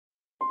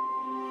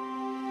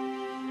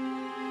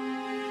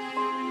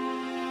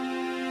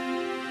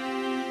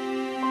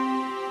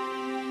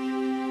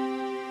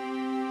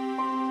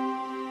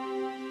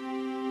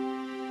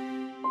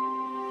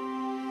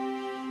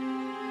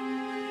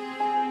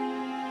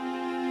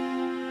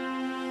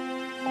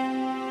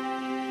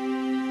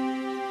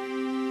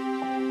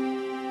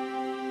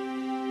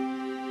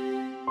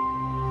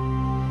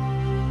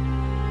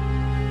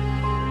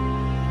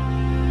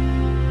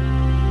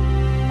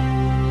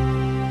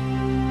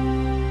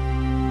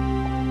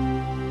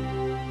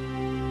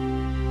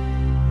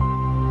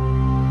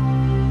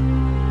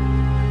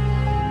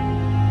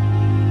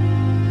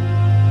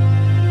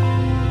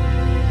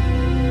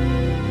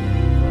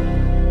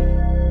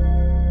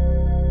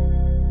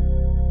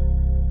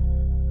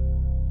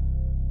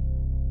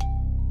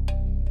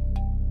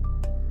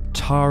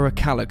Tara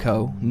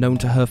Calico, known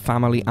to her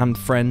family and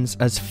friends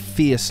as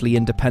fiercely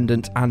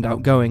independent and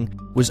outgoing,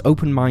 was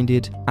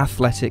open-minded,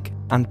 athletic,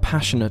 and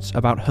passionate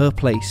about her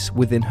place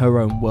within her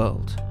own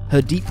world.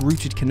 Her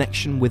deep-rooted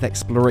connection with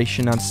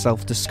exploration and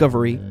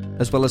self-discovery,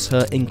 as well as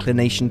her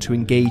inclination to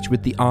engage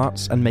with the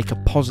arts and make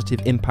a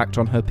positive impact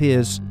on her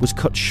peers, was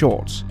cut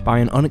short by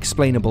an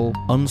unexplainable,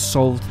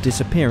 unsolved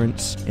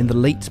disappearance in the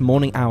late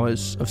morning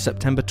hours of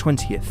September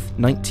 20th,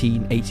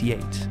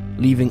 1988,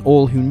 leaving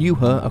all who knew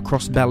her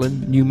across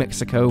Belen, New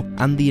Mexico,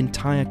 and the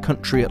entire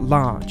country at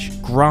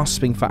large,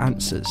 grasping for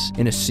answers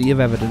in a sea of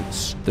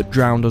evidence that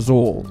drowned us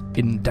all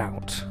in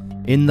doubt.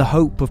 In the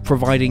hope of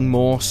providing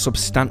more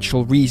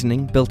substantial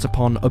reasoning built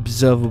upon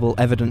observable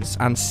evidence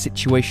and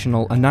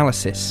situational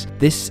analysis,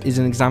 this is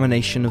an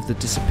examination of the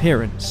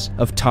disappearance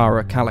of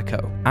Tara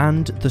Calico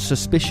and the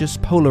suspicious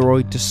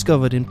Polaroid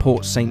discovered in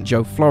Port St.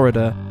 Joe,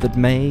 Florida, that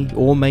may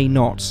or may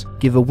not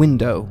give a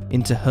window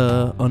into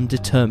her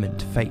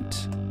undetermined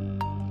fate.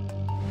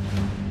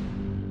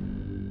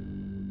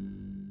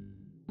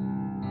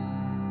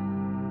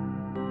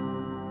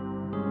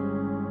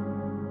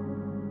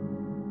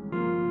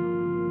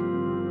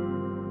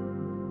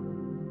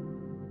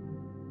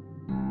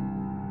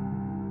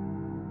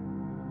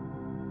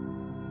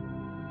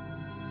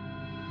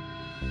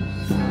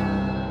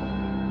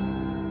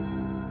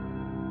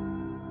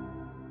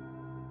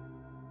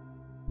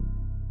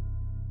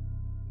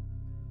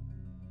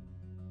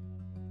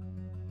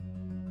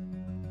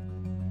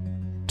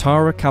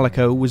 Tara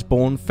Calico was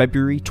born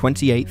February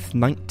 28,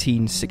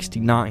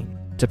 1969,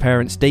 to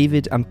parents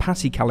David and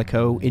Patty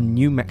Calico in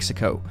New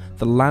Mexico,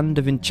 the land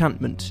of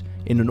enchantment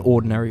in an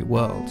ordinary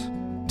world.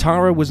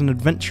 Tara was an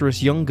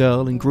adventurous young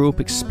girl and grew up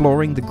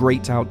exploring the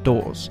great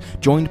outdoors,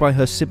 joined by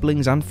her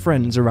siblings and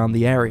friends around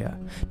the area.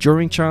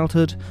 During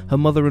childhood, her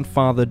mother and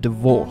father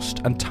divorced,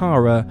 and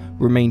Tara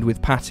remained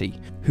with Patty,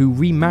 who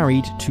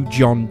remarried to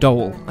John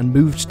Dole and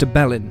moved to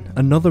Belen,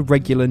 another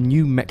regular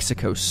New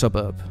Mexico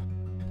suburb.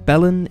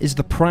 Belen is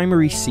the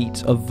primary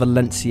seat of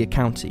Valencia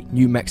County,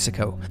 New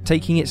Mexico,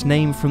 taking its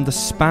name from the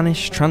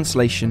Spanish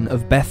translation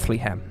of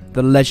Bethlehem,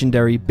 the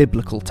legendary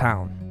biblical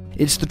town.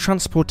 It's the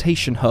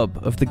transportation hub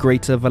of the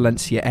greater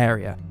Valencia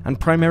area, and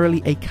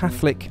primarily a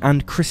Catholic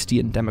and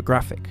Christian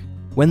demographic.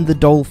 When the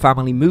Dole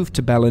family moved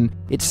to Belen,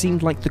 it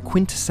seemed like the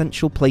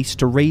quintessential place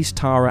to raise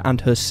Tara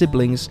and her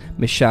siblings,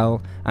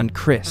 Michelle and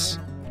Chris.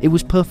 It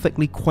was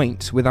perfectly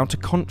quaint, without a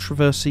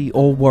controversy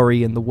or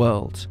worry in the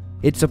world.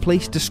 It's a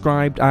place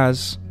described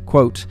as,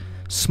 quote,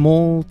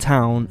 small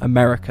town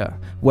America,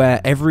 where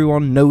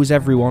everyone knows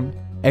everyone,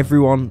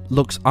 everyone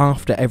looks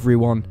after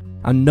everyone,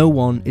 and no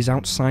one is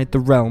outside the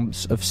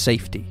realms of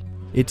safety.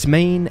 Its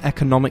main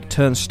economic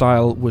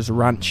turnstile was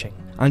ranching,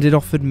 and it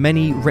offered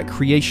many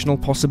recreational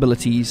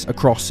possibilities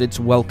across its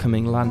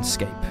welcoming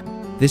landscape.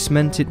 This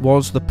meant it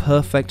was the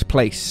perfect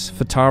place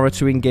for Tara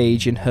to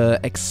engage in her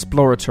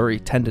exploratory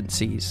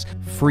tendencies,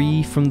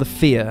 free from the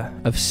fear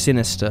of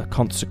sinister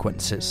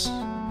consequences.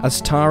 As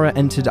Tara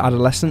entered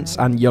adolescence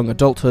and young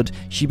adulthood,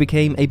 she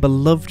became a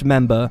beloved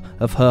member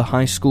of her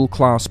high school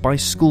class by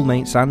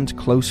schoolmates and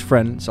close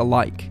friends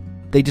alike.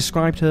 They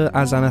described her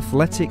as an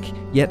athletic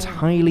yet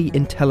highly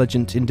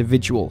intelligent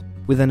individual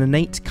with an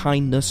innate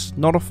kindness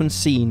not often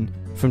seen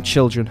from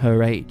children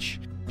her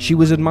age. She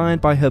was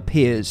admired by her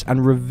peers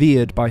and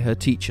revered by her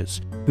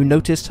teachers, who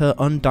noticed her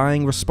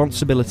undying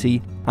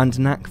responsibility and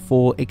knack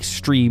for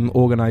extreme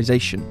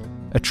organisation,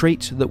 a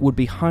trait that would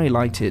be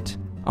highlighted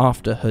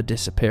after her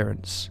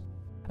disappearance.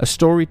 A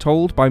story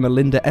told by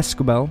Melinda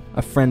Escobel,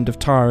 a friend of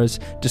Tara's,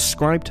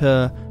 described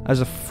her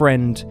as a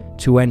friend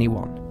to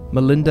anyone.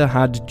 Melinda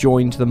had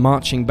joined the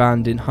marching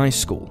band in high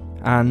school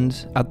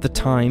and, at the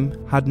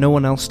time, had no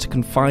one else to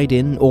confide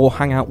in or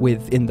hang out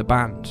with in the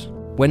band.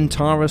 When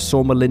Tara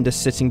saw Melinda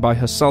sitting by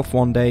herself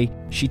one day,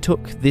 she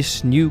took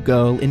this new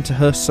girl into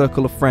her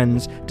circle of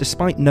friends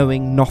despite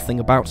knowing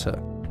nothing about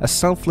her, a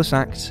selfless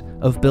act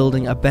of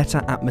building a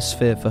better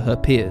atmosphere for her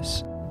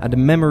peers, and a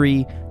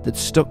memory that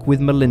stuck with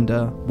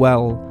Melinda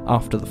well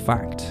after the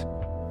fact.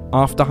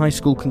 After high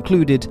school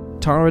concluded,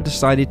 Tara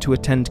decided to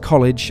attend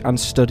college and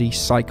study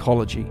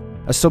psychology,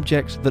 a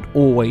subject that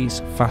always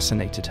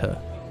fascinated her.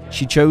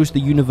 She chose the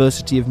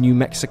University of New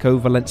Mexico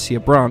Valencia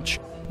branch,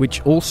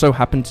 which also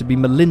happened to be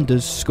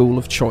Melinda's school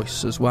of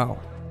choice as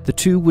well. The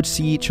two would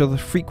see each other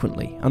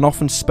frequently and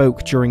often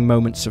spoke during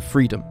moments of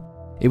freedom.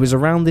 It was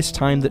around this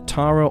time that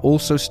Tara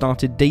also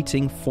started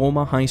dating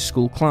former high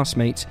school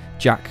classmate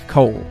Jack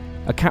Cole,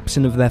 a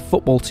captain of their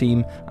football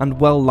team and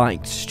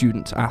well-liked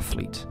student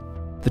athlete.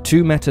 The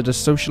two met at a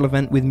social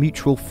event with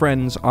mutual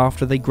friends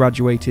after they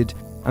graduated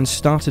and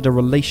started a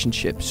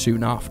relationship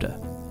soon after.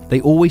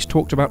 They always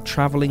talked about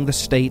traveling the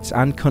states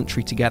and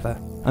country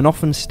together, and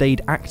often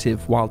stayed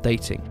active while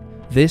dating.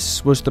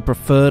 This was the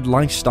preferred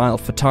lifestyle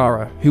for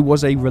Tara, who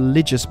was a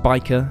religious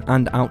biker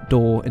and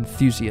outdoor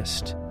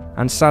enthusiast.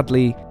 And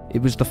sadly,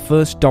 it was the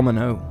first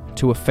domino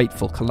to a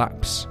fateful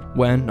collapse,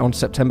 when, on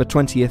September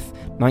 20th,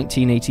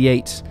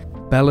 1988,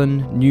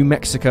 Belen, New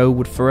Mexico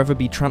would forever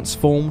be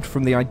transformed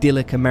from the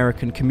idyllic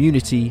American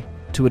community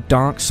to a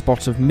dark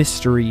spot of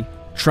mystery,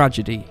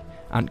 tragedy,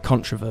 and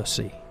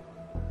controversy.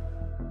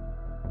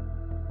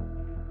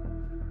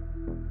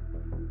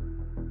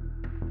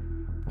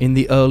 In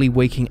the early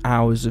waking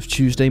hours of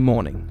Tuesday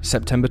morning,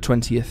 September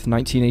 20th,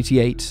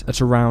 1988,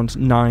 at around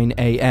 9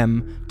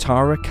 a.m,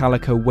 Tara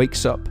Calico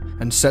wakes up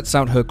and sets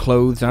out her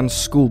clothes and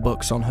school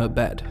books on her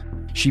bed.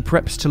 She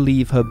preps to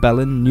leave her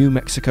Belen, New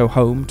Mexico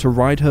home to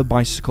ride her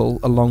bicycle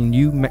along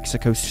New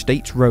Mexico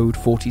State Road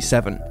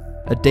 47,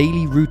 a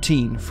daily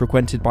routine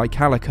frequented by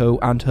Calico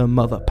and her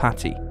mother,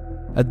 Patty.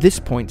 At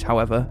this point,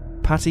 however,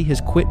 Patty has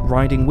quit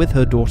riding with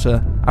her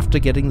daughter after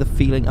getting the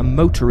feeling a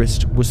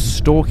motorist was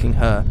stalking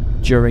her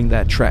during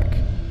their trek.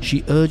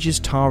 She urges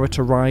Tara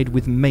to ride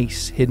with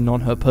mace hidden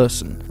on her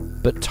person,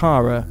 but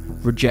Tara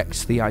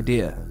rejects the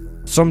idea.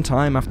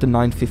 Sometime after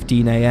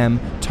 9:15 a.m,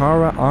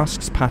 Tara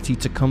asks Patty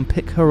to come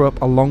pick her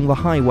up along the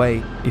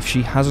highway if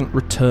she hasn't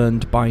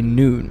returned by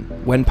noon.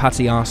 When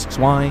Patty asks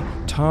why,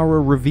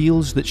 Tara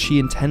reveals that she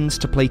intends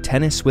to play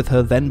tennis with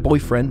her then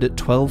boyfriend at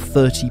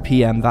 12:30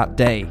 p.m. that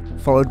day,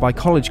 followed by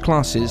college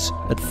classes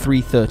at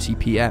 3:30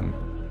 p.m.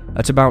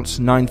 At about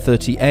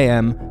 9:30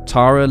 a.m,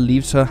 Tara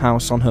leaves her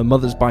house on her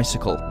mother's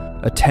bicycle,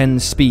 a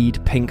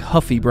 10-speed pink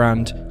Huffy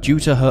brand, due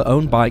to her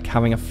own bike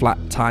having a flat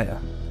tire.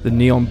 The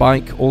neon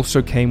bike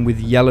also came with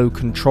yellow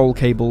control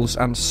cables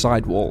and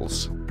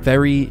sidewalls,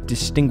 very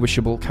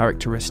distinguishable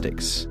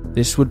characteristics.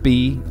 This would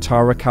be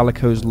Tara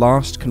Calico's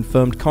last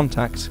confirmed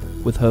contact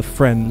with her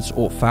friends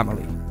or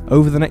family.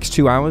 Over the next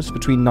 2 hours,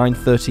 between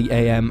 9:30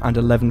 a.m. and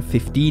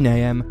 11:15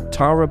 a.m,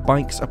 Tara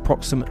bikes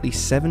approximately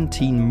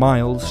 17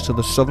 miles to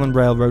the Southern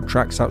Railroad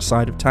tracks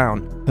outside of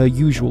town, her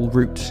usual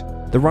route.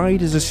 The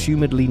ride is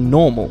assumedly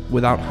normal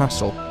without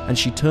hassle, and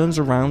she turns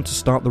around to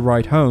start the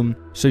ride home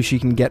so she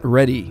can get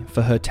ready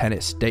for her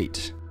tennis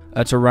date.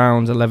 At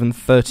around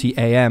 11:30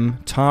 a.m,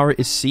 Tara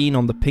is seen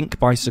on the pink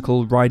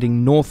bicycle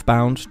riding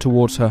northbound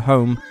towards her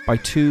home by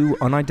two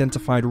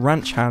unidentified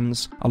ranch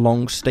hands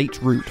along State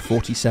Route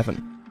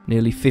 47.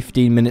 Nearly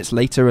 15 minutes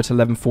later, at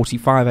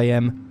 11:45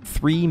 a.m,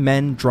 3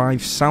 men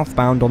drive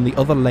southbound on the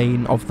other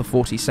lane of the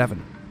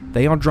 47.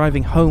 They are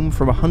driving home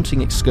from a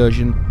hunting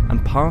excursion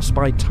and pass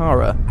by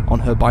Tara on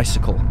her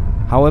bicycle.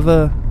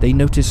 However, they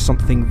notice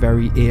something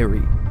very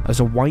eerie, as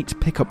a white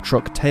pickup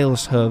truck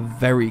tails her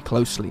very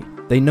closely.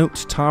 They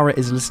note Tara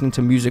is listening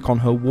to music on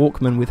her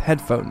Walkman with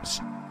headphones,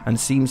 and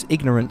seems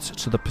ignorant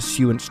to the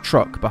pursuant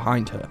truck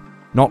behind her.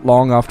 Not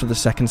long after the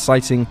second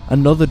sighting,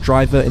 another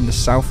driver in the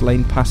south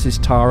lane passes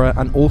Tara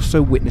and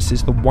also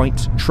witnesses the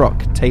white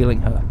truck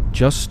tailing her,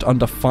 just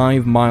under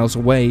 5 miles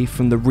away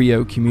from the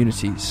Rio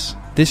communities.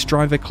 This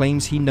driver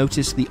claims he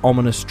noticed the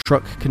ominous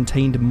truck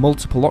contained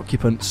multiple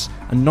occupants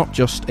and not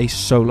just a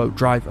solo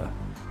driver.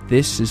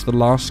 This is the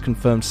last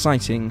confirmed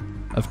sighting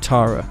of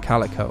Tara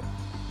Calico.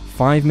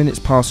 5 minutes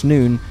past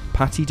noon,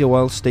 Patty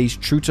Dowell stays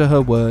true to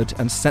her word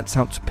and sets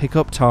out to pick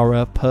up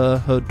Tara per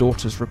her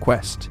daughter's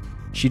request.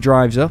 She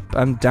drives up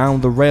and down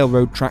the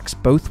railroad tracks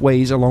both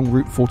ways along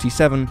Route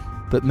 47,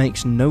 but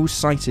makes no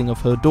sighting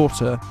of her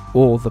daughter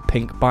or the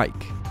pink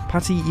bike.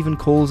 Patty even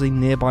calls a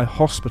nearby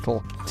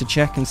hospital to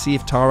check and see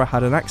if Tara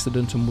had an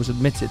accident and was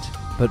admitted,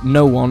 but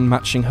no one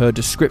matching her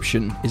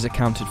description is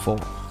accounted for.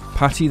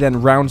 Patty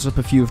then rounds up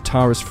a few of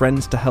Tara's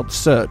friends to help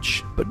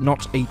search, but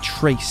not a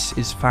trace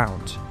is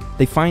found.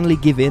 They finally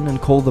give in and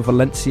call the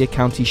Valencia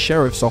County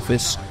Sheriff's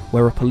Office,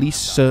 where a police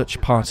search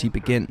party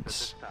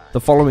begins. The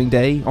following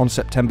day, on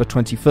September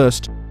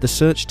 21st, the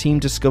search team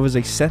discovers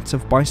a set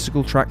of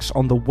bicycle tracks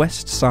on the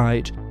west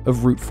side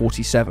of Route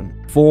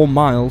 47, 4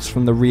 miles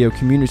from the Rio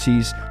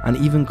communities and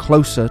even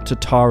closer to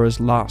Tara's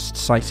last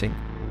sighting.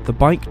 The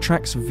bike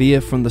tracks veer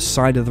from the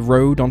side of the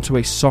road onto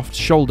a soft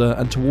shoulder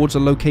and towards a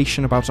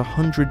location about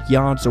 100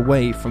 yards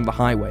away from the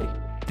highway.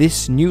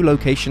 This new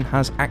location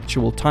has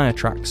actual tire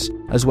tracks,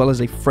 as well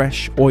as a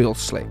fresh oil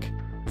slick.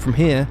 From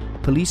here,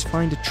 police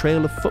find a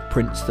trail of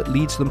footprints that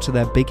leads them to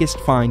their biggest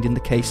find in the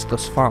case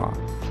thus far: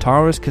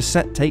 Tara's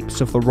cassette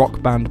tapes of the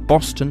rock band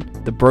Boston,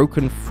 the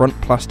broken front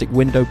plastic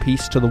window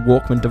piece to the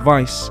Walkman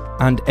device,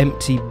 and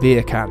empty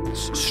beer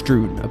cans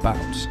strewn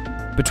about.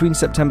 Between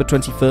September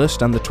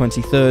 21st and the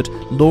 23rd,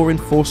 law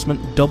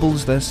enforcement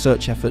doubles their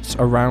search efforts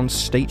around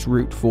State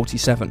Route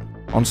 47.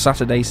 On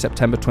Saturday,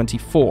 September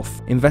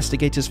 24th,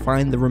 investigators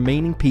find the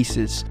remaining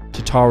pieces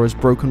to Tara's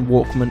broken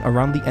Walkman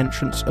around the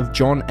entrance of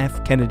John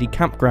F. Kennedy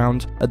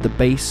Campground at the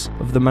base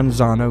of the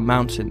Manzano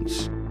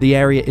Mountains. The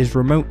area is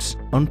remote,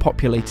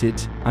 unpopulated,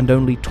 and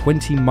only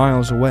 20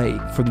 miles away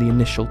from the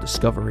initial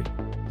discovery.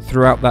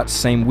 Throughout that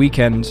same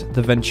weekend,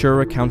 the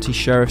Ventura County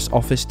Sheriff's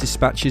Office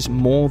dispatches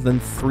more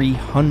than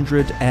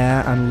 300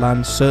 air and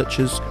land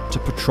searchers to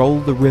patrol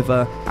the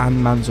river and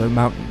Manzo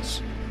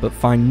Mountains, but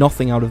find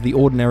nothing out of the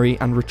ordinary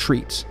and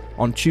retreat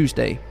on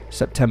Tuesday,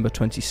 September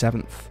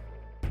 27th.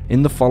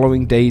 In the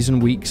following days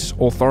and weeks,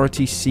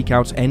 authorities seek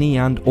out any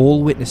and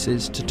all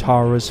witnesses to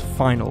Tara's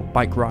final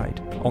bike ride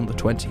on the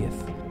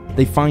 20th.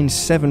 They find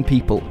 7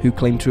 people who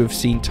claim to have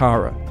seen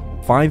Tara,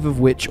 5 of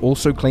which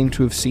also claim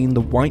to have seen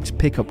the white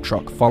pickup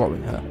truck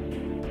following her.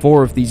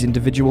 4 of these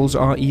individuals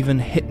are even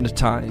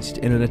hypnotized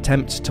in an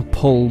attempt to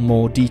pull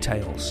more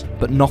details,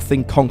 but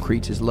nothing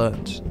concrete is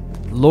learned.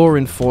 Law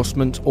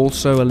enforcement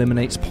also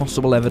eliminates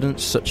possible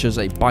evidence such as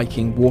a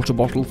biking water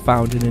bottle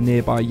found in a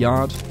nearby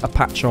yard, a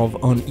patch of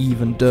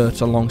uneven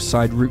dirt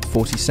alongside Route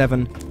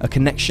 47, a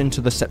connection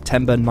to the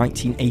September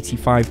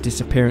 1985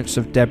 disappearance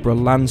of Deborah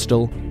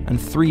Lansdell,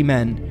 and 3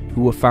 men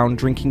who were found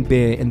drinking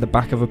beer in the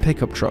back of a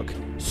pickup truck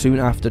soon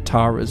after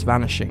Tara's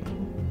vanishing.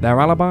 Their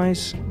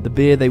alibis? The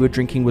beer they were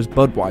drinking was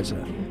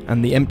Budweiser,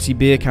 and the empty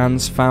beer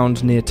cans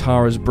found near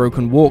Tara's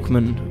broken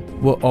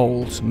Walkman were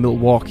old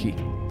Milwaukee.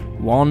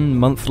 1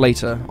 month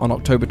later, on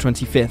October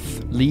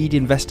 25th, lead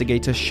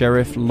investigator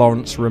Sheriff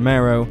Lawrence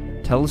Romero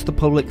tells the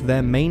public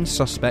their main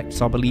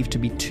suspects are believed to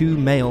be 2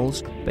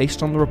 males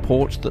based on the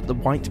report that the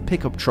white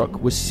pickup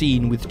truck was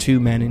seen with 2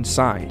 men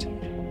inside.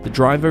 The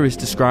driver is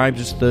described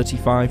as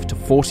 35 to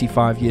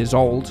 45 years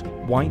old,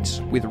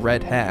 white with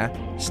red hair,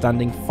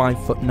 standing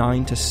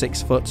 5'9" to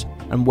 6 foot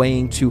and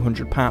weighing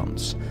 200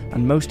 pounds,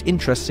 and most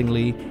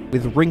interestingly,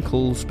 with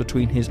wrinkles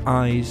between his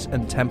eyes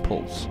and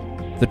temples.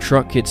 The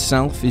truck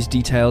itself is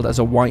detailed as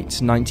a white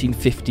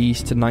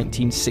 1950s to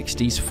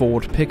 1960s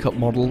Ford pickup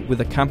model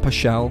with a camper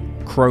shell,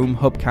 chrome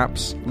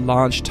hubcaps,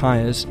 large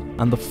tyres,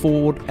 and the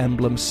Ford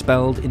emblem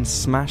spelled in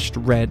smashed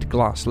red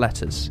glass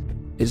letters.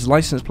 Its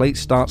license plate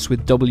starts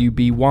with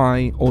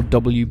WBY or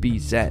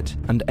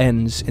WBZ and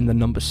ends in the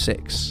number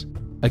 6.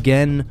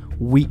 Again,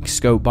 weeks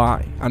go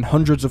by, and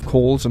hundreds of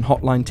calls and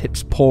hotline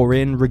tips pour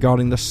in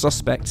regarding the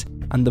suspect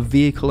and the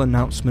vehicle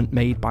announcement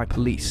made by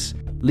police,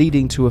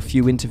 leading to a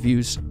few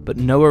interviews, but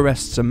no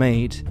arrests are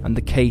made, and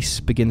the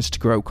case begins to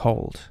grow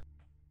cold.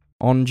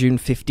 On June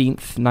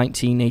 15th,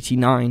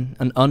 1989,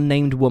 an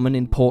unnamed woman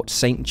in Port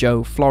St.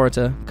 Joe,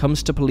 Florida,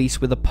 comes to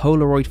police with a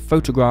Polaroid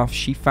photograph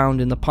she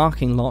found in the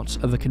parking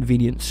lot of a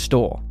convenience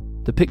store.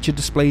 The picture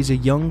displays a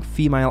young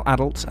female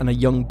adult and a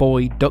young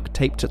boy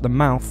duct-taped at the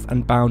mouth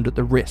and bound at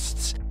the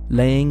wrists,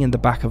 laying in the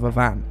back of a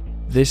van.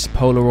 This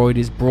Polaroid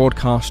is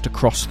broadcast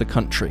across the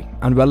country,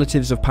 and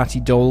relatives of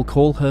Patty Dole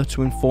call her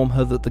to inform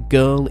her that the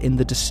girl in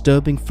the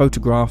disturbing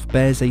photograph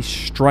bears a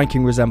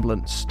striking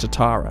resemblance to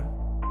Tara.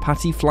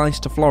 Patty flies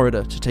to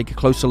Florida to take a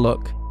closer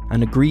look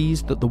and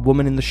agrees that the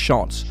woman in the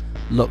shot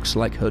looks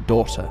like her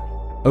daughter.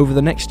 Over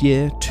the next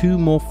year, 2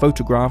 more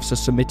photographs are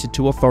submitted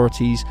to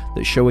authorities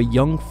that show a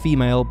young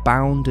female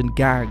bound and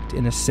gagged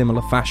in a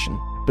similar fashion,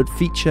 but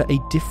feature a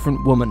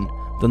different woman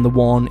than the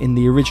one in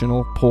the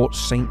original Port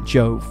St.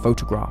 Joe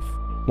photograph.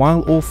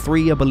 While all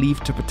 3 are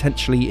believed to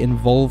potentially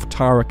involve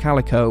Tara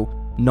Calico,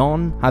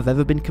 none have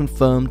ever been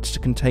confirmed to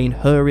contain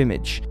her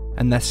image,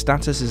 and their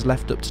status is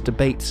left up to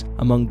debate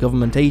among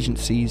government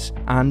agencies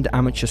and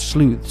amateur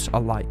sleuths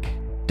alike.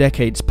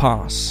 Decades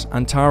pass,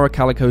 and Tara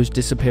Calico's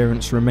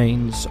disappearance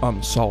remains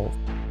unsolved.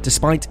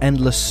 Despite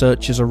endless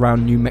searches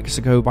around New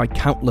Mexico by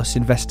countless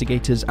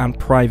investigators and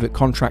private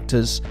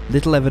contractors,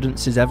 little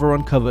evidence is ever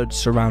uncovered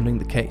surrounding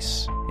the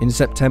case. In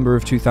September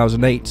of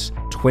 2008,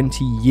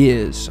 20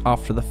 years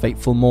after the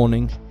fateful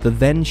morning, the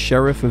then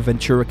Sheriff of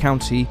Ventura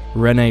County,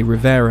 Rene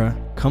Rivera,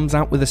 comes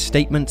out with a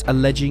statement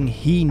alleging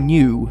he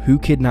knew who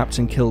kidnapped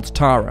and killed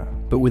Tara,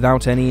 but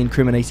without any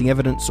incriminating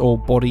evidence or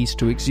bodies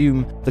to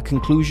exhume, the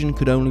conclusion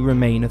could only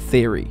remain a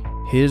theory.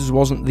 His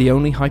wasn't the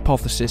only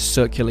hypothesis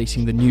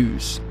circulating the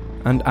news,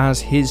 and as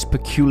his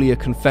peculiar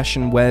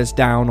confession wears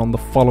down on the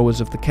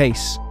followers of the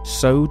case,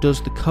 so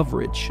does the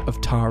coverage of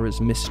Tara's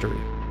mystery.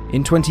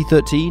 In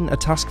 2013, a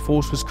task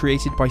force was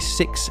created by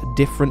 6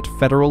 different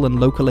federal and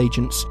local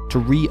agents to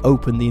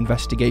reopen the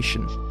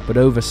investigation, but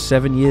over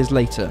 7 years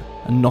later,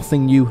 and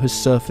nothing new has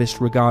surfaced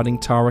regarding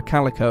Tara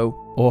Calico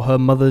or her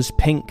mother's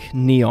pink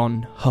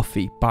neon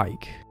Huffy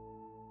bike.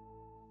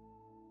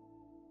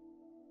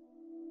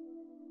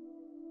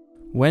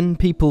 When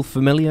people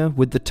familiar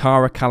with the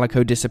Tara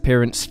Calico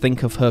disappearance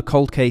think of her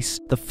cold case,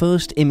 the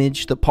first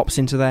image that pops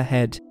into their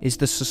head is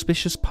the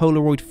suspicious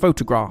Polaroid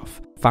photograph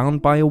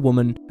found by a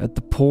woman at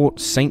the Port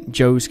St.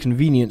 Joe's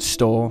convenience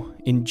store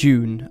in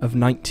June of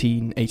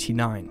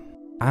 1989.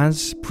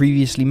 As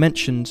previously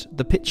mentioned,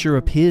 the picture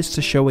appears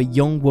to show a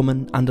young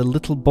woman and a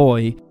little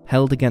boy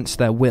held against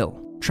their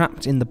will,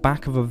 trapped in the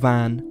back of a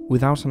van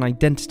without an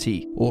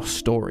identity or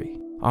story.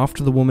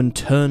 After the woman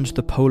turned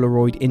the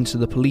Polaroid into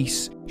the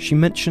police, she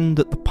mentioned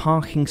that the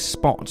parking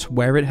spot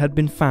where it had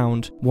been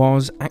found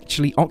was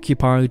actually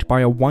occupied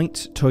by a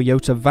white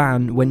Toyota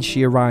van when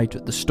she arrived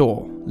at the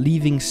store,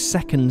 leaving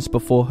seconds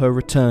before her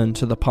return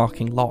to the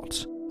parking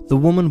lot. The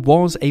woman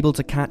was able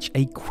to catch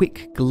a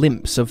quick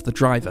glimpse of the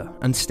driver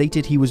and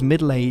stated he was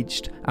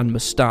middle-aged and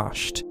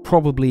mustached,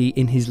 probably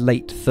in his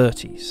late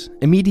 30s.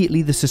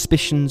 Immediately, the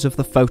suspicions of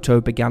the photo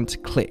began to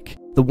click.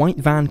 The white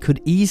van could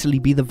easily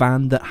be the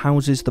van that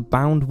houses the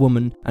bound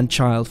woman and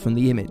child from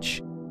the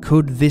image.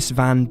 Could this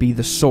van be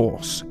the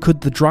source? Could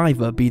the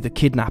driver be the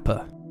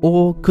kidnapper?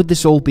 Or could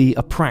this all be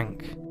a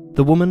prank?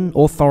 The woman,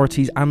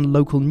 authorities, and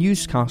local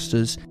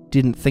newscasters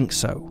didn't think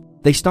so.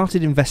 They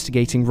started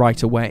investigating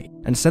right away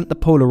and sent the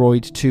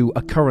Polaroid to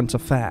A Current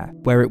Affair,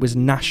 where it was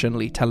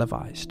nationally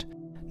televised.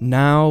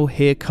 Now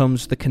here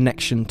comes the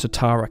connection to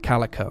Tara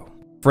Calico.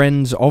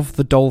 Friends of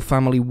the Dole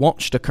family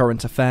watched A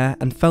Current Affair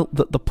and felt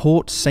that the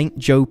Port St.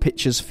 Joe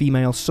picture's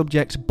female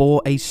subject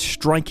bore a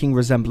striking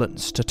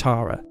resemblance to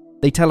Tara.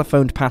 They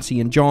telephoned Patty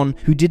and John,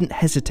 who didn't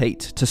hesitate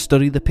to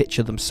study the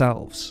picture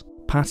themselves.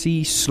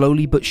 Patty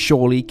slowly but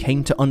surely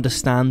came to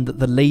understand that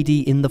the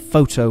lady in the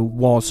photo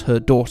was her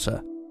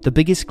daughter. The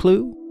biggest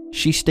clue?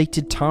 She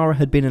stated Tara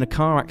had been in a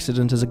car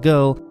accident as a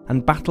girl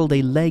and battled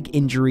a leg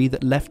injury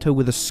that left her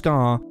with a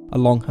scar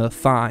along her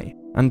thigh,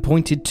 and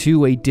pointed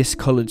to a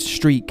discoloured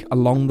streak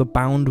along the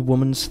bound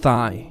woman's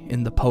thigh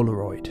in the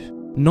Polaroid.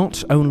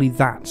 Not only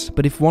that,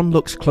 but if one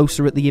looks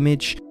closer at the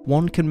image,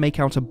 one can make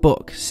out a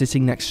book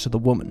sitting next to the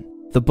woman.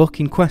 The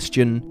book in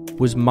question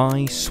was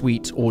My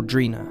Sweet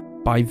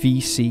Audrina by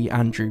V.C.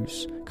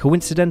 Andrews.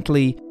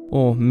 Coincidentally,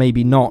 or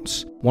maybe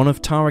not, one of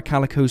Tara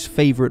Calico's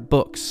favourite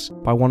books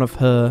by one of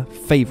her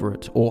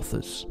favourite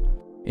authors.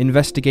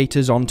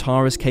 Investigators on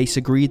Tara's case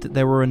agreed that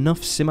there were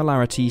enough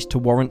similarities to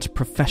warrant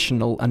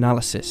professional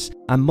analysis,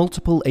 and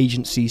multiple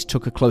agencies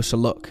took a closer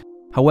look.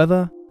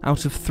 However,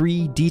 out of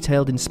 3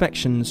 detailed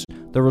inspections,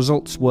 the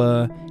results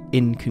were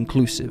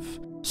inconclusive.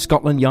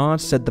 Scotland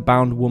Yard said the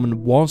bound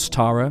woman was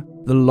Tara,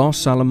 the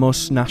Los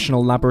Alamos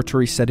National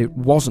Laboratory said it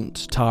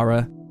wasn't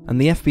Tara,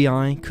 and the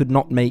FBI could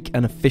not make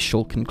an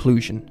official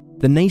conclusion.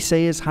 The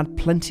naysayers had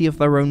plenty of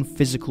their own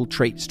physical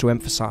traits to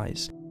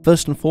emphasise.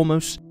 First and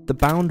foremost, the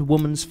bound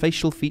woman's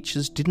facial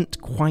features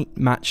didn't quite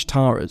match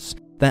Tara's.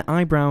 Their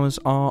eyebrows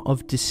are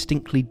of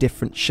distinctly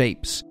different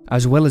shapes,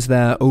 as well as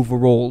their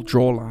overall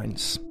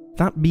jawlines.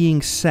 That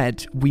being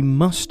said, we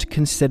must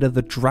consider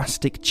the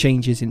drastic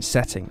changes in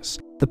settings.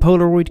 The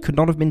Polaroid could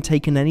not have been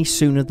taken any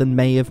sooner than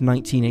May of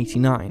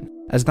 1989,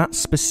 as that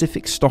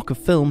specific stock of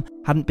film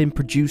hadn't been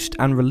produced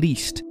and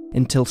released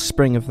until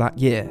spring of that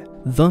year.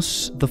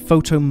 Thus, the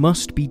photo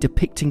must be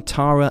depicting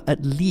Tara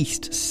at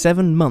least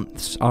 7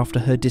 months after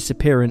her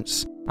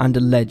disappearance and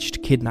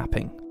alleged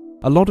kidnapping.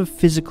 A lot of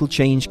physical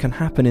change can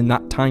happen in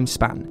that time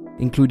span,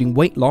 including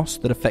weight loss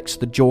that affects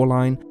the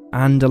jawline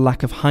and a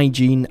lack of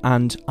hygiene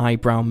and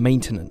eyebrow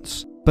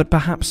maintenance. But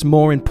perhaps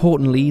more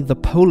importantly, the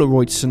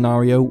Polaroid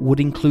scenario would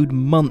include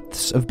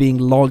months of being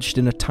lodged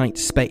in a tight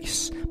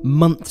space,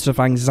 months of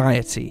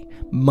anxiety,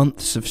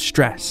 months of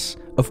stress.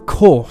 Of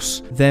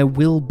course, there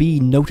will be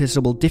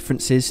noticeable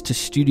differences to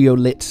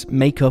studio-lit,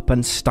 makeup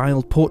and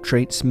styled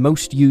portraits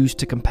most used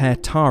to compare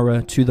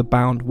Tara to the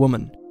bound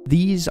woman.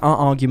 These are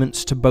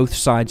arguments to both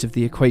sides of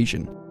the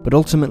equation, but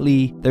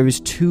ultimately there is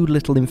too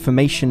little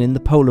information in the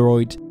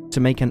Polaroid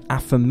to make an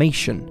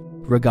affirmation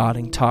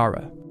regarding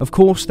Tara. Of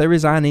course, there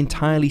is an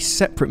entirely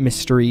separate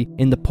mystery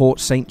in the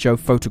Port St. Joe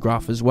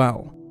photograph as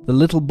well. The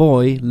little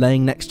boy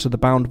laying next to the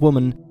bound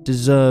woman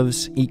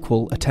deserves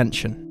equal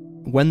attention.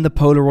 When the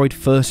Polaroid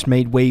first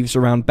made waves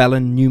around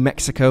Belen, New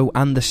Mexico,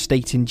 and the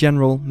state in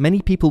general, many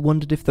people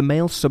wondered if the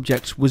male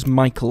subject was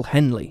Michael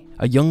Henley,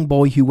 a young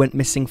boy who went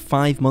missing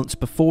 5 months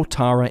before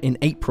Tara in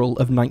April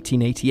of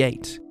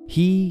 1988.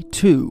 He,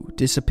 too,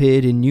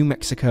 disappeared in New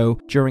Mexico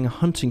during a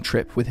hunting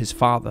trip with his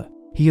father.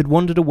 He had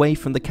wandered away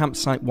from the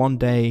campsite one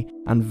day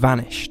and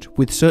vanished,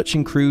 with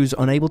searching crews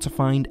unable to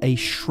find a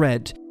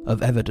shred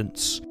of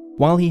evidence.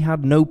 While he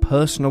had no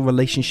personal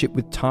relationship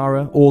with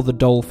Tara or the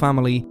Dole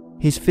family,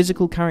 his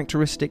physical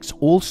characteristics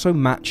also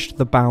matched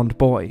the bound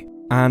boy,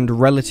 and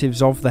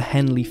relatives of the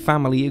Henley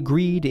family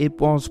agreed it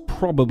was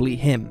probably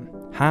him.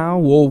 How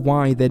or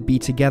why they'd be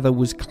together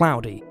was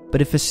cloudy,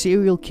 but if a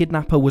serial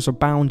kidnapper was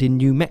abound in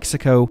New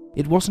Mexico,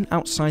 it wasn't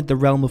outside the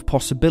realm of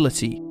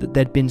possibility that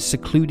they'd been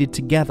secluded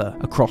together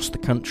across the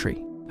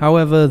country.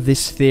 However,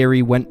 this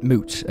theory went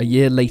moot a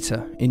year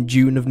later, in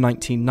June of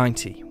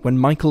 1990, when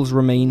Michael's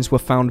remains were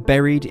found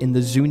buried in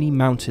the Zuni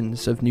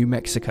Mountains of New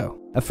Mexico.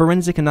 A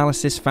forensic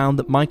analysis found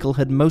that Michael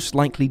had most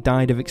likely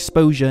died of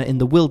exposure in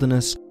the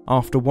wilderness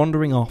after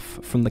wandering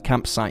off from the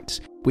campsite,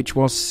 which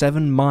was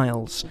 7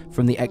 miles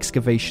from the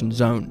excavation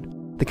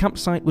zone. The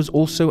campsite was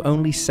also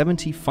only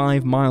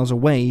 75 miles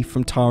away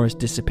from Tara's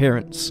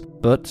disappearance,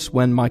 but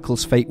when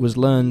Michael's fate was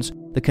learned,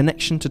 the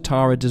connection to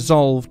Tara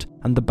dissolved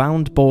and the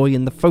bound boy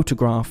in the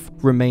photograph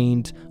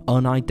remained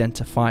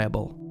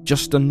unidentifiable.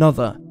 Just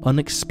another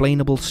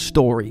unexplainable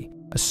story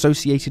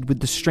associated with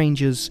the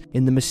strangers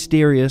in the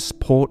mysterious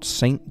Port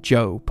St.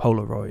 Joe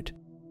Polaroid.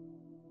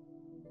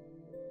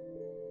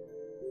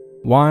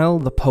 While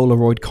the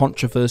Polaroid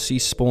controversy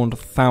spawned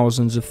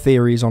thousands of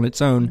theories on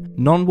its own,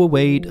 none were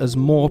weighed as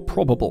more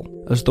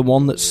probable as the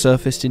one that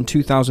surfaced in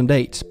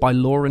 2008 by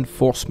law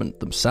enforcement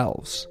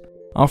themselves.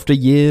 After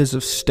years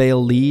of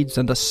stale leads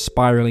and a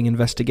spiraling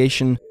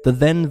investigation, the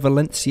then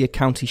Valencia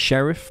County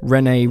Sheriff,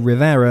 Rene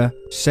Rivera,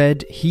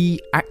 said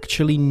he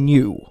actually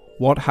knew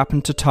what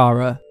happened to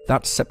Tara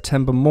that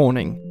September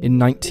morning in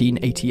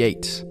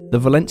 1988. The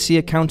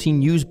Valencia County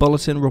News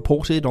Bulletin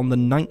reported on the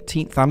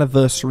 19th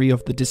anniversary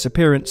of the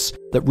disappearance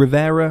that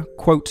Rivera,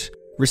 quote,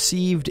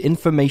 received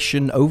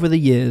information over the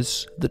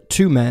years that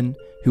 2 men,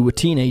 who were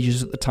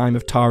teenagers at the time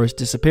of Tara's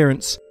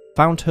disappearance,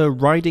 found her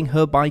riding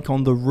her bike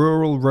on the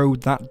rural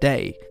road that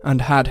day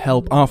and had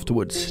help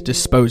afterwards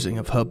disposing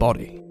of her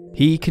body.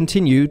 He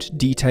continued,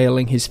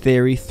 detailing his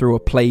theory through a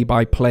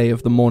play-by-play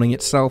of the morning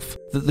itself,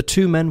 that the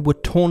two men were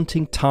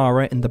taunting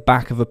Tara in the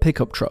back of a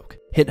pickup truck,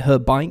 hit her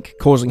bike,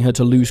 causing her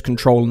to lose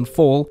control and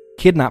fall,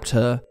 kidnapped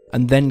her,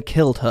 and then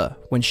killed her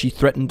when she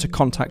threatened to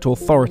contact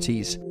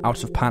authorities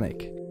out of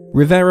panic.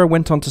 Rivera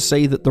went on to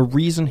say that the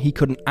reason he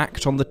couldn't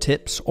act on the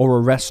tips or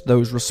arrest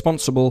those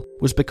responsible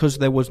was because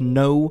there was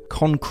no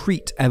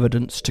concrete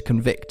evidence to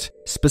convict,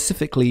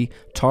 specifically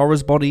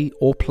Tara's body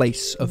or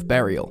place of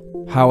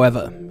burial.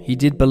 However, he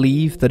did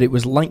believe that it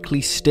was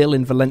likely still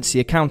in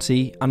Valencia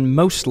County and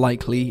most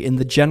likely in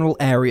the general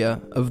area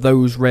of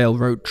those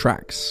railroad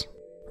tracks.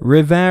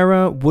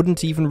 Rivera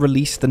wouldn't even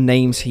release the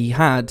names he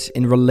had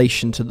in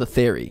relation to the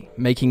theory,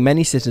 making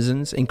many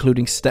citizens,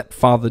 including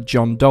stepfather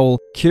John Dole,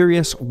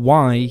 curious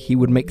why he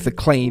would make the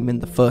claim in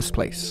the first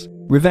place.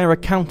 Rivera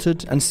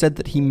countered and said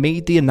that he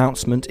made the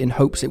announcement in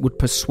hopes it would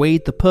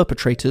persuade the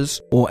perpetrators,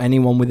 or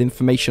anyone with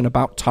information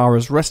about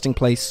Tara's resting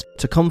place,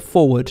 to come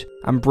forward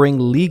and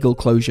bring legal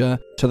closure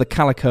to the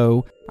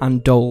Calico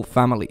and Dole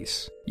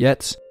families.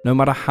 Yet, no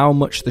matter how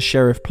much the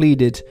sheriff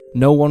pleaded,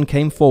 no one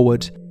came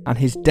forward, and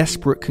his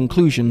desperate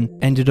conclusion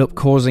ended up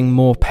causing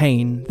more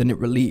pain than it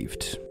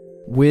relieved.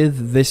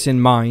 With this in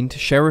mind,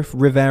 Sheriff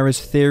Rivera's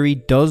theory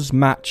does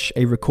match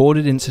a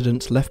recorded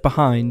incident left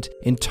behind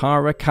in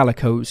Tara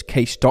Calico's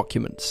case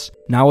documents,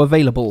 now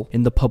available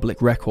in the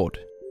public record.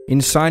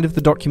 Inside of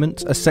the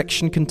document, a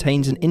section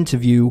contains an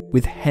interview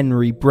with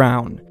Henry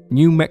Brown,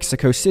 New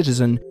Mexico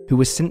citizen who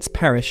has since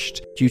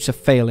perished due to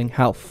failing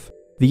health.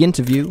 The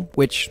interview,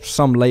 which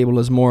some label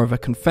as more of a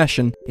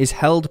confession, is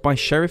held by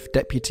Sheriff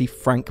Deputy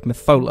Frank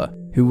Methola,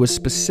 who was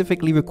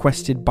specifically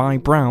requested by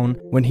Brown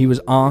when he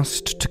was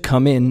asked to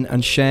come in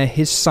and share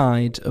his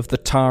side of the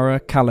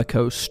Tara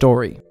Calico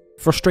story.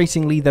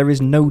 Frustratingly, there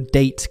is no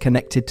date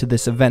connected to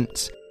this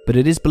event, but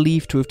it is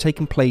believed to have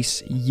taken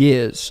place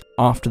years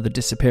after the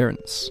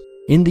disappearance.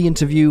 In the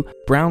interview,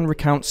 Brown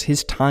recounts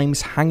his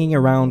times hanging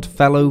around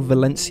fellow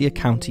Valencia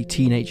County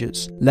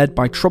teenagers, led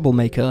by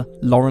troublemaker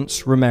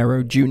Lawrence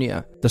Romero Jr.,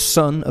 the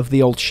son of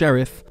the old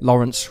sheriff,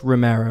 Lawrence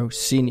Romero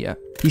Sr.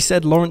 He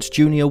said Lawrence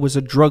Jr. was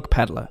a drug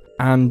peddler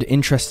and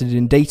interested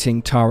in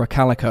dating Tara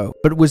Calico,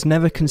 but was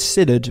never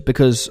considered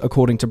because,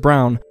 according to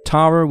Brown,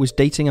 Tara was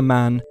dating a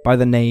man by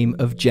the name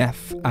of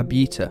Jeff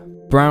Abita.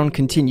 Brown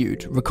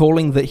continued,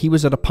 recalling that he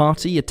was at a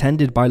party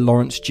attended by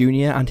Lawrence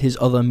Jr. and his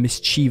other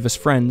mischievous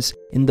friends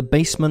in the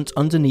basement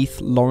underneath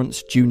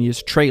Lawrence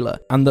Jr.'s trailer,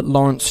 and that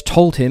Lawrence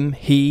told him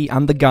he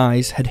and the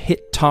guys had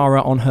hit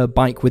Tara on her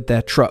bike with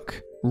their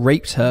truck,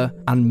 raped her,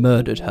 and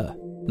murdered her.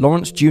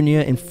 Lawrence Jr.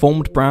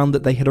 informed Brown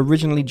that they had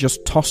originally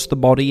just tossed the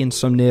body in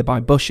some nearby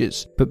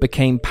bushes, but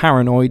became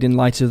paranoid in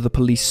light of the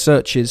police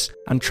searches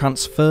and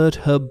transferred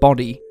her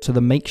body to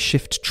the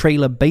makeshift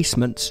trailer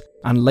basement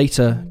and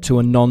later to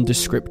a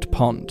nondescript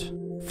pond.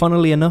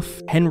 Funnily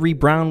enough, Henry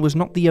Brown was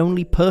not the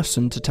only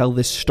person to tell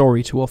this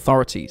story to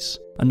authorities.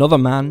 Another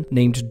man,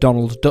 named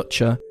Donald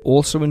Dutcher,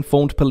 also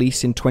informed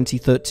police in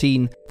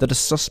 2013 that a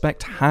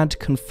suspect had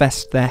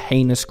confessed their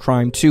heinous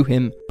crime to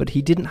him, but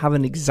he didn't have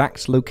an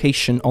exact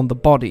location on the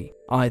body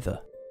either.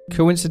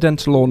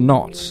 Coincidental or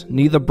not,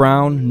 neither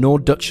Brown nor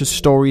Dutcher's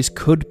stories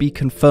could be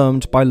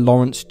confirmed by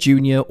Lawrence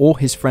Jr. or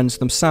his friends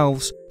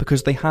themselves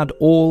because they had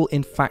all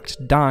in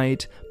fact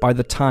died by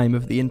the time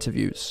of the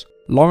interviews.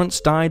 Lawrence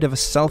died of a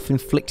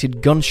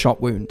self-inflicted gunshot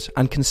wound,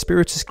 and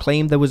conspirators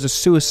claim there was a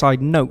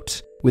suicide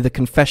note with a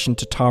confession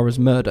to Tara's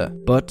murder,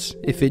 but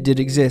if it did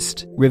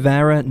exist,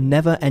 Rivera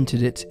never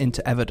entered it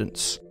into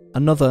evidence.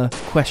 Another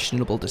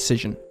questionable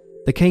decision.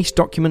 The case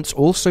documents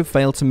also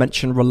fail to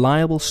mention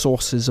reliable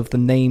sources of the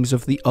names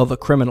of the other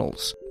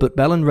criminals, but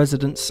Belen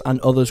residents and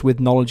others with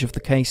knowledge of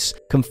the case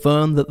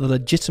confirm that the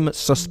legitimate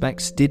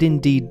suspects did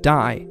indeed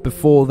die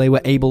before they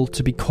were able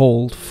to be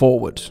called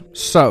forward.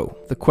 So,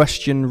 the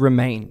question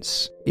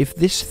remains, if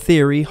this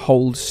theory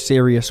holds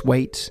serious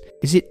weight,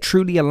 is it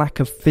truly a lack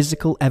of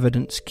physical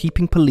evidence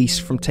keeping police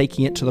from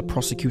taking it to the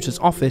prosecutor's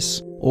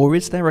office, or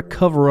is there a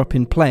cover-up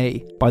in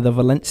play by the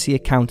Valencia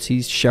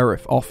County's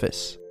sheriff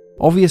office?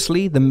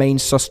 Obviously, the main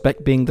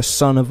suspect being the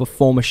son of a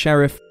former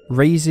sheriff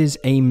raises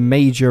a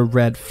major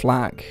red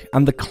flag,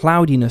 and the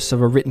cloudiness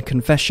of a written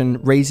confession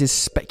raises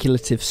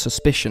speculative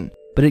suspicion.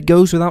 But it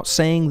goes without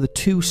saying the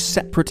two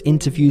separate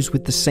interviews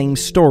with the same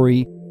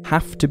story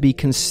have to be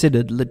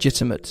considered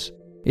legitimate.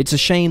 It's a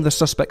shame the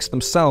suspects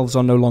themselves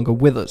are no longer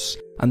with us,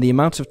 and the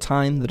amount of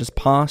time that has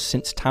passed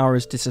since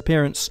Tara's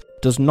disappearance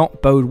does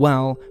not bode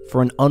well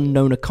for an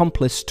unknown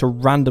accomplice to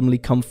randomly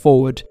come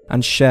forward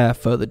and share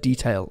further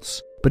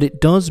details. But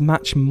it does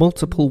match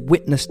multiple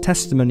witness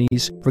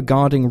testimonies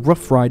regarding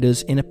rough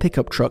riders in a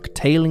pickup truck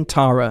tailing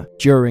Tara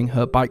during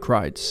her bike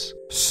rides.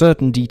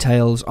 Certain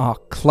details are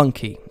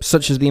clunky,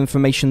 such as the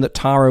information that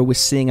Tara was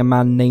seeing a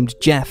man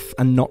named Jeff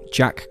and not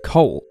Jack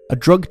Cole, a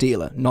drug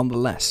dealer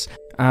nonetheless,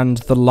 and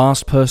the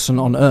last person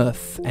on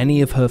Earth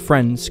any of her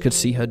friends could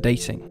see her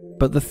dating.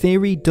 But the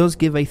theory does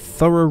give a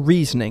thorough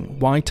reasoning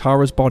why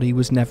Tara's body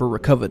was never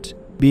recovered,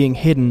 being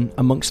hidden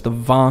amongst the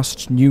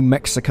vast New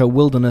Mexico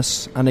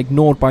wilderness and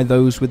ignored by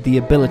those with the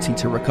ability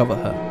to recover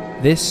her.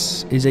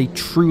 This is a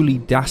truly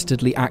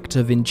dastardly act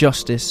of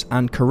injustice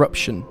and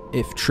corruption,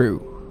 if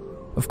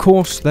true. Of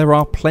course, there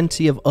are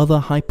plenty of other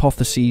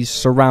hypotheses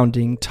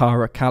surrounding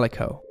Tara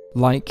Calico.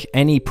 Like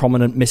any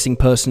prominent missing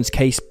persons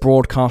case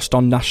broadcast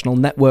on national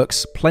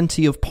networks,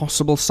 plenty of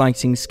possible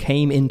sightings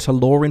came into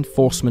law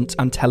enforcement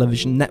and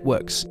television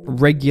networks.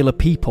 Regular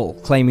people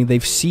claiming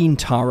they've seen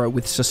Tara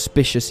with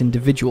suspicious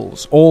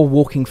individuals or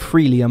walking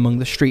freely among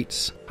the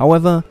streets.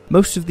 However,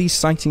 most of these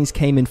sightings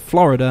came in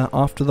Florida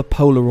after the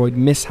Polaroid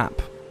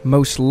mishap,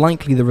 most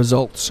likely the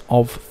result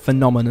of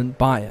phenomenon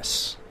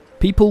bias.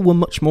 People were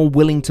much more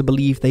willing to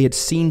believe they had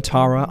seen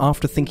Tara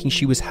after thinking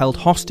she was held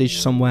hostage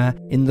somewhere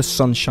in the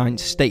Sunshine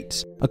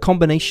State, a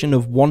combination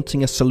of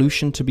wanting a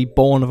solution to be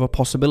born of a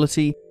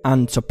possibility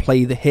and to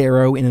play the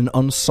hero in an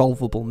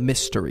unsolvable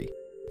mystery.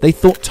 They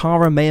thought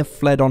Tara may have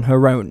fled on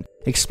her own,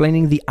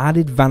 explaining the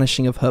added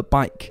vanishing of her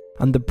bike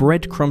and the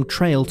breadcrumb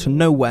trail to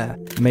nowhere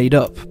made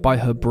up by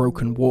her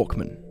broken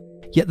Walkman.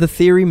 Yet the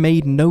theory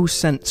made no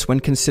sense when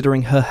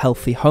considering her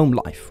healthy home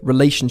life,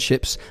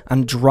 relationships,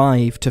 and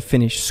drive to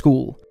finish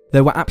school.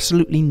 There were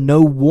absolutely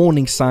no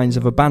warning signs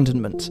of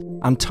abandonment,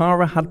 and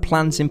Tara had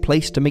plans in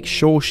place to make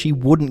sure she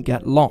wouldn't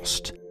get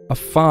lost. A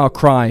far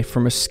cry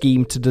from a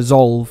scheme to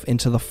dissolve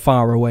into the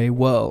faraway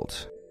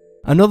world.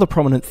 Another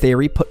prominent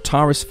theory put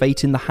Tara's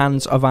fate in the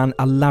hands of an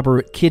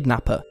elaborate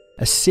kidnapper,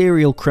 a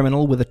serial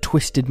criminal with a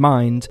twisted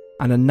mind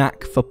and a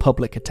knack for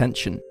public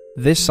attention.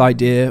 This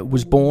idea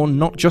was born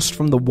not just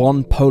from the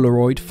one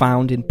Polaroid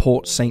found in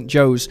Port St.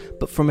 Joe's,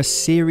 but from a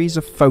series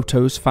of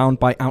photos found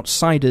by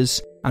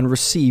outsiders and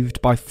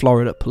received by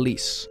Florida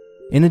police.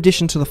 In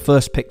addition to the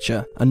first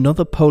picture,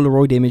 another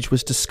Polaroid image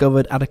was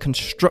discovered at a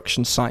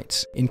construction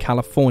site in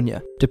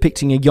California,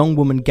 depicting a young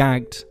woman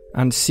gagged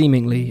and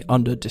seemingly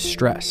under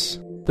distress.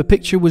 The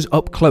picture was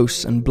up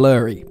close and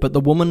blurry, but the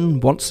woman,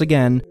 once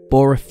again,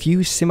 bore a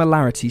few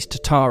similarities to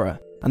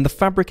Tara, and the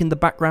fabric in the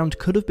background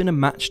could have been a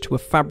match to a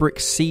fabric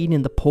seen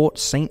in the Port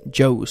St.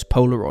 Joe's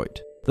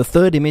Polaroid. The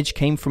third image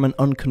came from an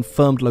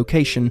unconfirmed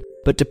location,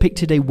 but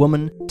depicted a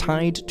woman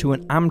tied to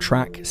an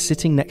Amtrak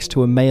sitting next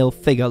to a male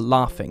figure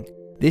laughing.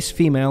 This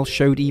female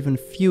showed even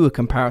fewer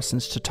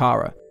comparisons to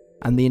Tara,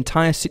 and the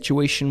entire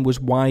situation was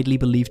widely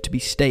believed to be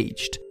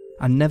staged,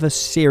 and never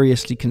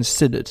seriously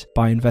considered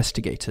by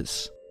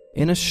investigators.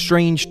 In a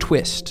strange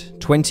twist,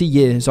 20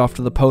 years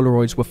after the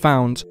Polaroids were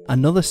found,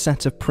 another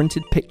set of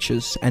printed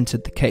pictures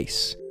entered the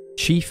case.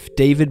 Chief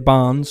David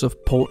Barnes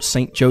of Port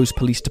St. Joe's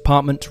Police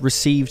Department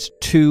received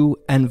 2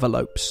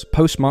 envelopes,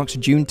 postmarked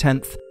June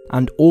 10th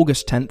and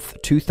August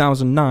 10th,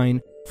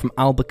 2009, from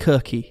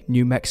Albuquerque,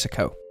 New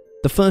Mexico.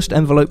 The first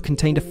envelope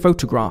contained a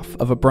photograph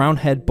of a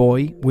brown-haired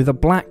boy with a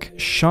black,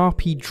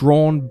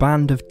 Sharpie-drawn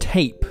band of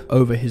tape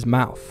over his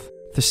mouth.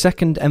 The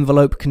second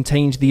envelope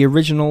contained the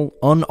original,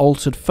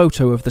 unaltered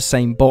photo of the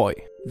same boy.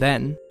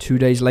 Then, 2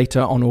 days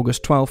later on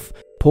August 12th,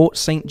 Port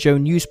St. Joe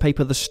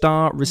newspaper The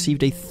Star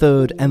received a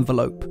third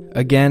envelope.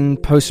 Again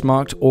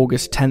postmarked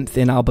August 10th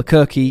in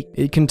Albuquerque,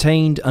 it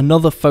contained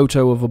another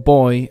photo of a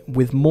boy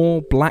with more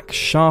black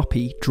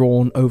Sharpie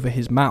drawn over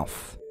his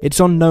mouth. It's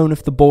unknown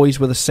if the boys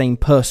were the same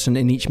person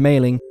in each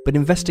mailing, but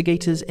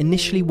investigators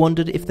initially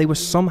wondered if they were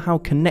somehow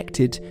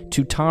connected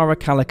to Tara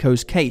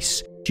Calico's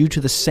case due to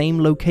the same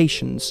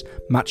locations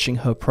matching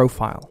her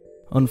profile.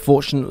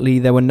 Unfortunately,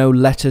 there were no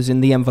letters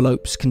in the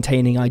envelopes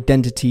containing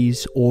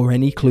identities or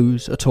any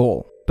clues at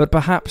all. But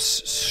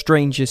perhaps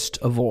strangest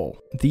of all,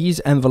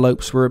 these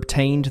envelopes were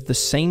obtained the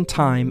same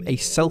time a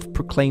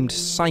self-proclaimed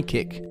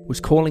psychic was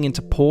calling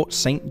into Port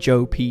St.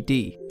 Joe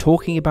PD,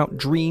 talking about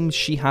dreams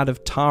she had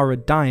of Tara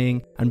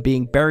dying and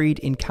being buried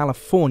in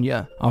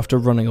California after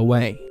running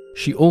away.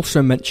 She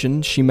also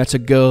mentioned she met a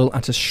girl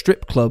at a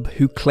strip club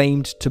who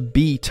claimed to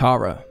be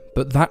Tara,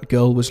 but that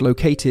girl was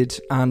located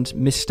and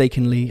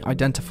mistakenly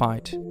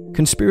identified.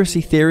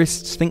 Conspiracy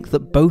theorists think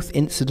that both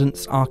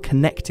incidents are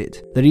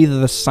connected, that either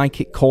the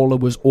psychic caller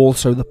was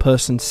also the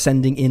person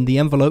sending in the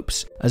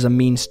envelopes as a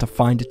means to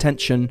find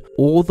attention,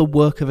 or the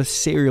work of a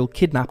serial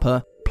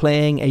kidnapper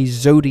playing a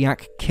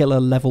Zodiac killer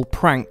level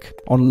prank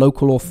on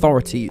local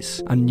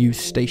authorities and news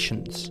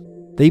stations.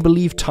 They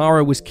believe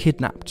Tara was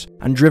kidnapped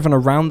and driven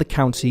around the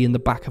county in the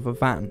back of a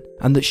van,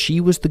 and that she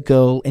was the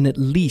girl in at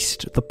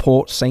least the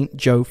Port St.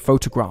 Joe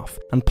photograph,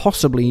 and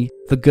possibly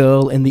the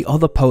girl in the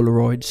other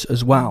Polaroids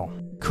as well.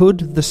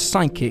 Could the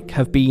psychic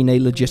have been a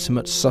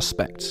legitimate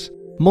suspect?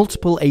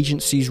 Multiple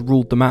agencies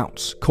ruled them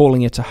out,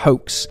 calling it a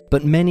hoax,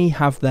 but many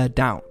have their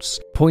doubts,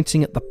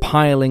 pointing at the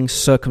piling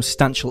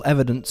circumstantial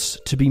evidence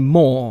to be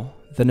more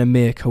than a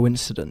mere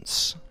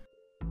coincidence.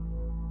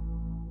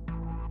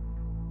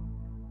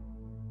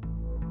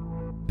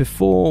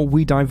 Before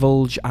we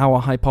divulge our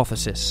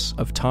hypothesis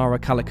of Tara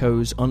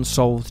Calico's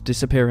unsolved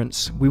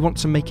disappearance, we want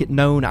to make it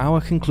known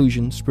our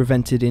conclusions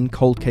presented in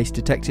Cold Case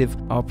Detective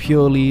are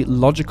purely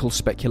logical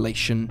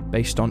speculation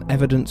based on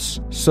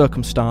evidence,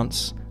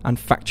 circumstance, and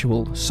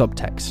factual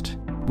subtext.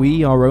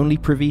 We are only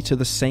privy to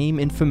the same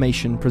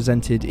information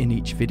presented in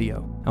each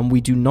video, and we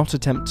do not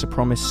attempt to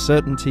promise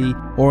certainty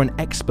or an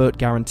expert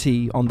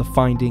guarantee on the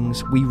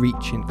findings we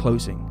reach in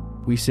closing.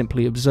 We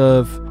simply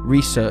observe,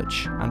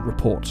 research, and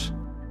report.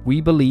 We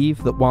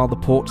believe that while the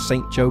Port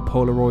St. Joe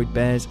Polaroid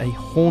bears a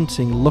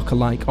haunting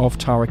look-alike of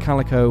Tara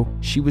Calico,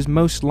 she was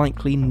most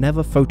likely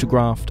never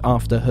photographed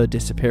after her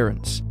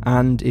disappearance,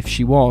 and if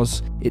she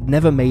was, it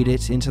never made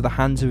it into the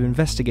hands of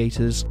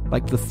investigators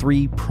like the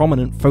 3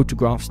 prominent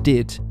photographs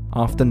did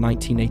after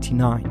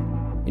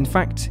 1989. In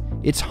fact,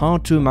 it's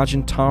hard to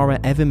imagine Tara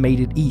ever made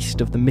it east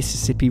of the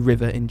Mississippi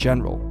River in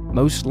general,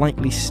 most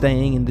likely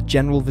staying in the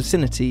general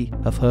vicinity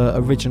of her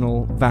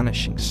original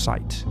vanishing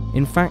site.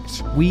 In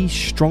fact, we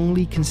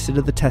strongly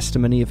consider the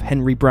testimony of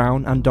Henry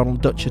Brown and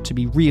Donald Dutcher to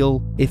be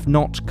real, if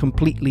not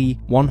completely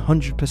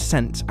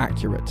 100%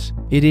 accurate.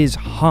 It is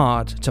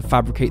hard to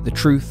fabricate the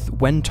truth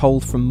when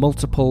told from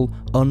multiple,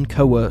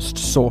 uncoerced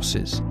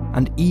sources,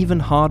 and even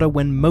harder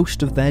when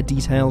most of their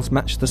details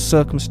match the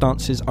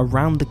circumstances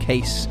around the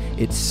case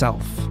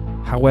itself.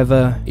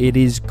 However, it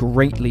is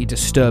greatly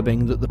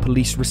disturbing that the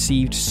police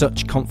received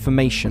such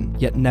confirmation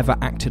yet never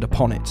acted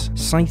upon it,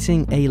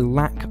 citing a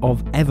lack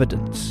of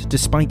evidence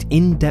despite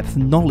in-depth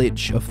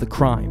knowledge of the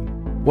crime.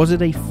 Was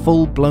it a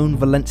full-blown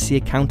Valencia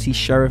County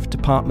Sheriff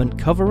Department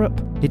cover-up?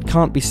 It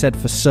can't be said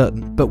for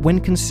certain, but when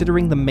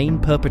considering the main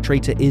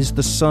perpetrator is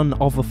the son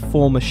of a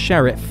former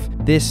sheriff,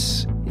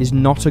 this is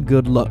not a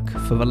good look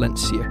for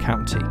Valencia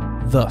County.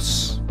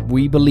 Thus,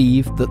 we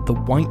believe that the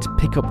white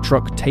pickup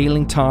truck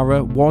tailing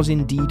Tara was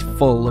indeed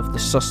full of the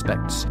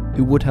suspects,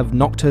 who would have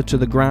knocked her to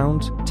the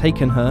ground,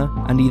 taken her,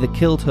 and either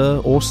killed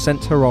her or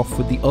sent her off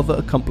with the other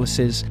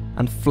accomplices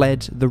and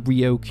fled the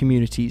Rio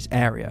Communities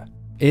area.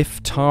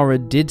 If Tara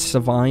did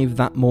survive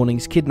that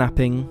morning's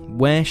kidnapping,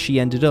 where she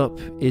ended up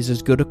is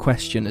as good a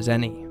question as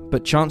any,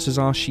 but chances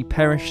are she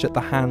perished at the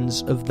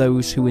hands of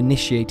those who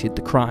initiated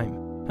the crime,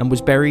 and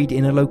was buried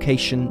in a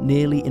location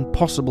nearly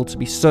impossible to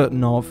be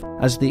certain of,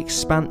 as the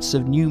expanse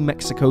of New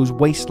Mexico's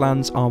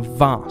wastelands are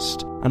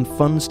vast, and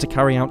funds to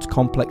carry out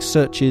complex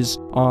searches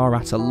are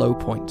at a low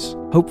point.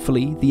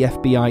 Hopefully, the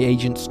FBI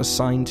agents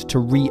assigned to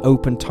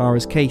reopen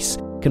Tara's case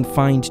can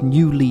find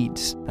new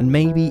leads, and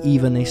maybe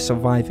even a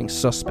surviving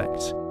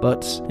suspect.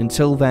 But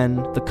until then,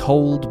 the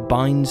cold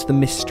binds the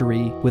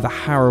mystery with a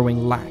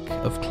harrowing lack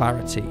of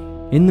clarity.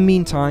 In the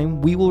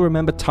meantime, we will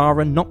remember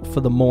Tara not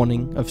for the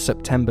morning of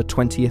September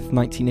 20th,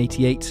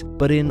 1988,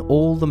 but in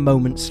all the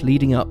moments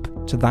leading up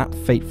to that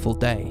fateful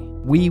day.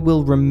 We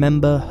will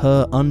remember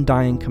her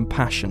undying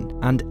compassion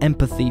and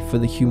empathy for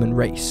the human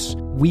race.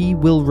 We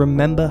will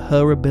remember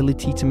her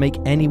ability to make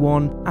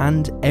anyone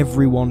and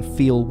everyone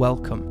feel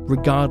welcome,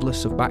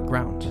 regardless of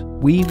background.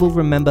 We will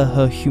remember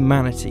her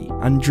humanity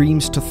and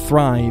dreams to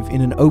thrive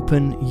in an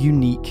open,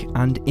 unique,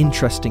 and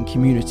interesting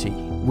community.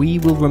 We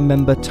will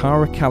remember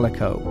Tara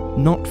Calico,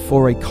 not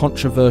for a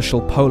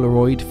controversial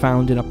Polaroid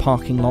found in a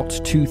parking lot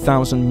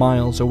 2,000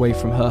 miles away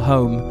from her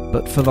home,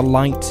 but for the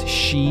light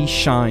she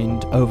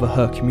shined over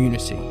her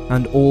community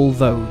and all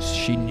those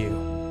she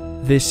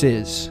knew. This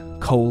is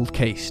Cold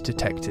Case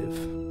Detective.